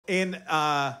In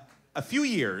a few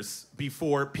years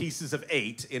before Pieces of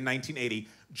Eight in 1980,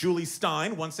 Julie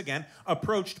Styne, once again,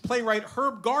 approached playwright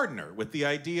Herb Gardner with the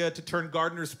idea to turn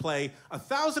Gardner's play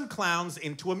 1,000 Clowns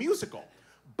into a musical.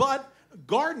 But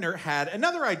Gardner had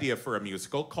another idea for a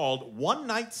musical called One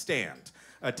Night Stand,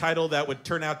 a title that would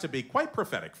turn out to be quite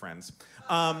prophetic, friends.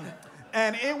 And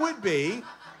it would be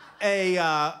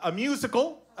a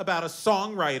musical about a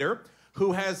songwriter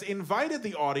who has invited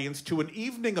the audience to an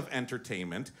evening of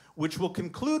entertainment, which will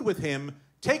conclude with him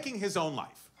taking his own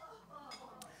life.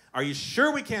 Are you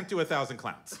sure we can't do 1,000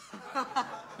 Clowns?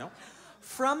 No?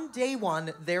 From day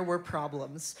one, there were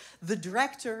problems. The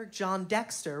director, John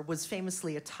Dexter, was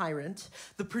famously a tyrant.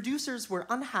 The producers were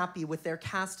unhappy with their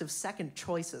cast of second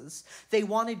choices. They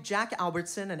wanted Jack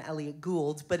Albertson and Elliot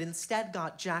Gould, but instead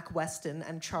got Jack Weston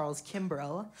and Charles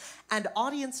Kimbrough. And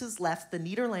audiences left the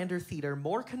Nederlander Theater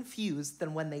more confused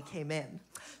than when they came in.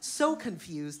 So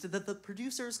confused that the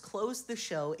producers closed the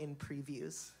show in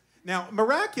previews. Now,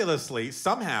 miraculously,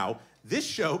 somehow, this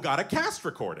show got a cast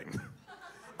recording.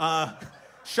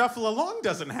 Shuffle Along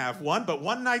doesn't have one, but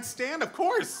One Night Stand, of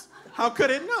course. How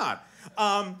could it not?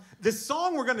 This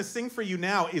song we're going to sing for you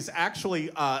now is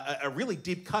actually a really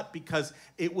deep cut because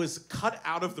it was cut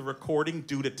out of the recording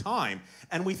due to time.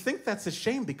 And we think that's a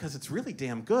shame because it's really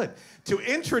damn good. To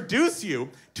introduce you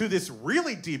to this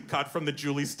really deep cut from the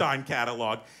Julie Styne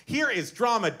catalog, here is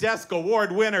Drama Desk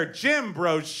Award winner Jim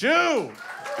Brochu.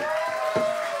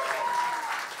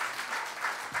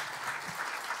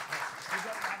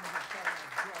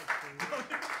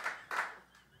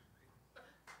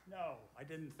 I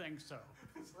didn't think so.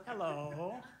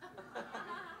 Hello.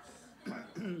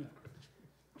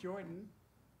 Jordon,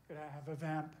 could I have a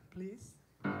vamp, please?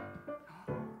 A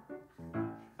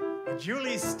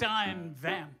Julie Styne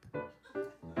vamp.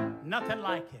 Nothing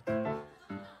like it.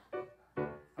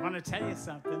 I want to tell you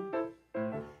something.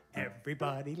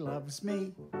 Everybody loves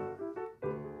me.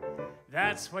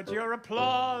 That's what your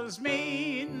applause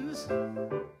means.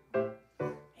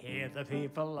 Hear the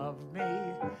people love me.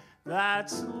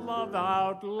 That's love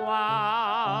out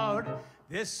loud.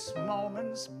 This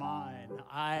moment's mine.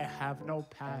 I have no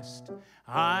past.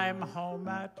 I'm home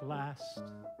at last.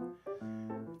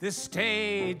 This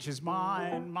stage is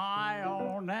mine, my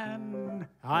own, and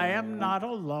I am not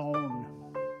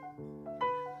alone.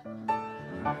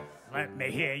 Let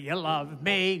me hear you love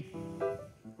me.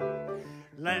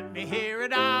 Let me hear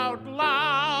it out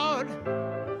loud.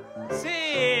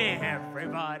 See,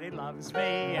 everybody loves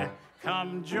me.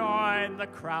 Come join the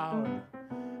crowd.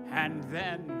 And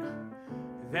then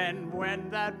when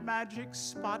that magic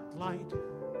spotlight,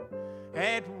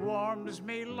 it warms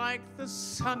me like the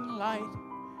sunlight.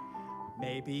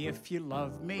 Maybe if you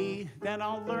love me, then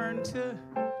I'll learn to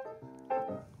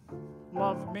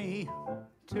love me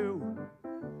too.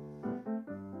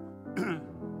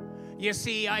 You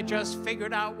see, I just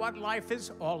figured out what life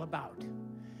is all about.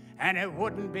 And it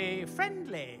wouldn't be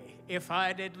friendly if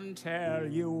I didn't tell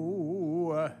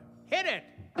you. Hit it!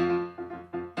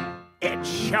 It's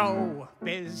show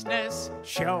business,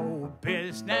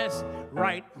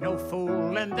 right? No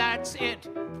fooling, that's it.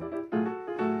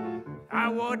 I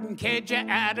wouldn't kid you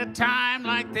at a time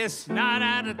like this, not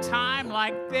at a time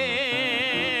like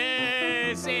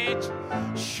this. It's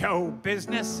show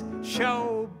business,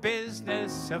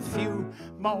 a few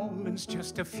moments,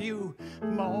 just a few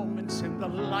moments in the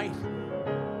light.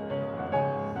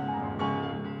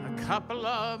 A couple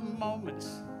of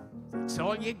moments, that's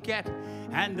all you get.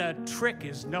 And the trick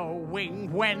is knowing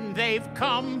when they've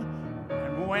come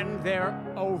and when they're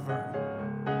over.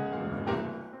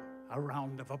 A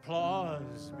round of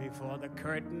applause before the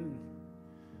curtain.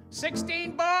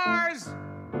 16 bars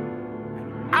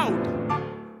and out.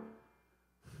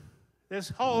 This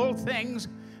whole thing's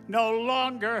no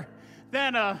longer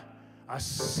than a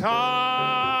song.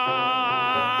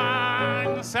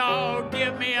 So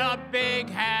give me a big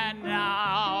hand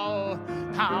now,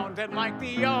 pounding like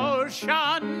the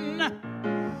ocean.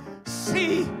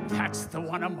 See, that's the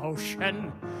one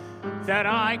emotion that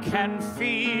I can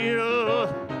feel.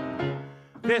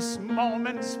 This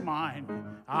moment's mine.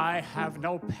 I have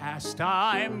no past.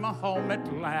 I'm home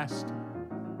at last.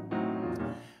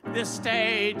 This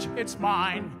stage, it's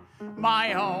mine,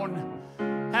 my own,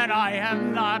 and I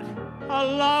am not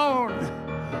alone.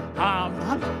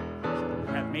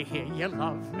 Let me hear you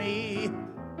love me.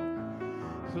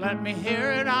 Let me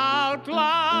hear it out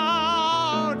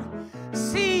loud.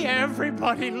 See,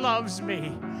 everybody loves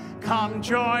me. Come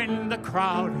join the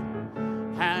crowd.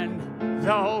 And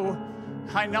though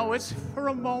I know it's for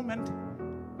a moment,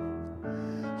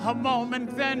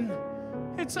 then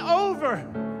it's over.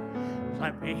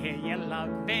 Let me hear you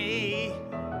love me.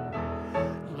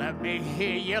 Let Let me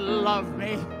hear you love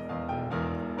me.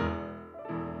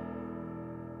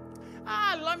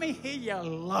 Ah, let me hear you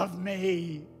love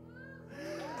me.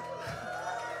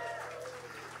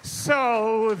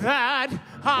 So that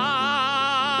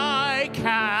I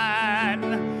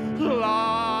can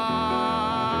love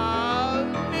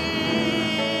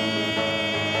me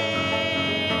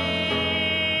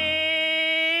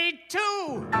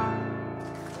too.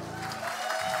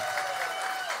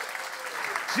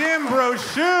 Jim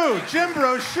Brochu! Jim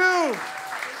Brochu!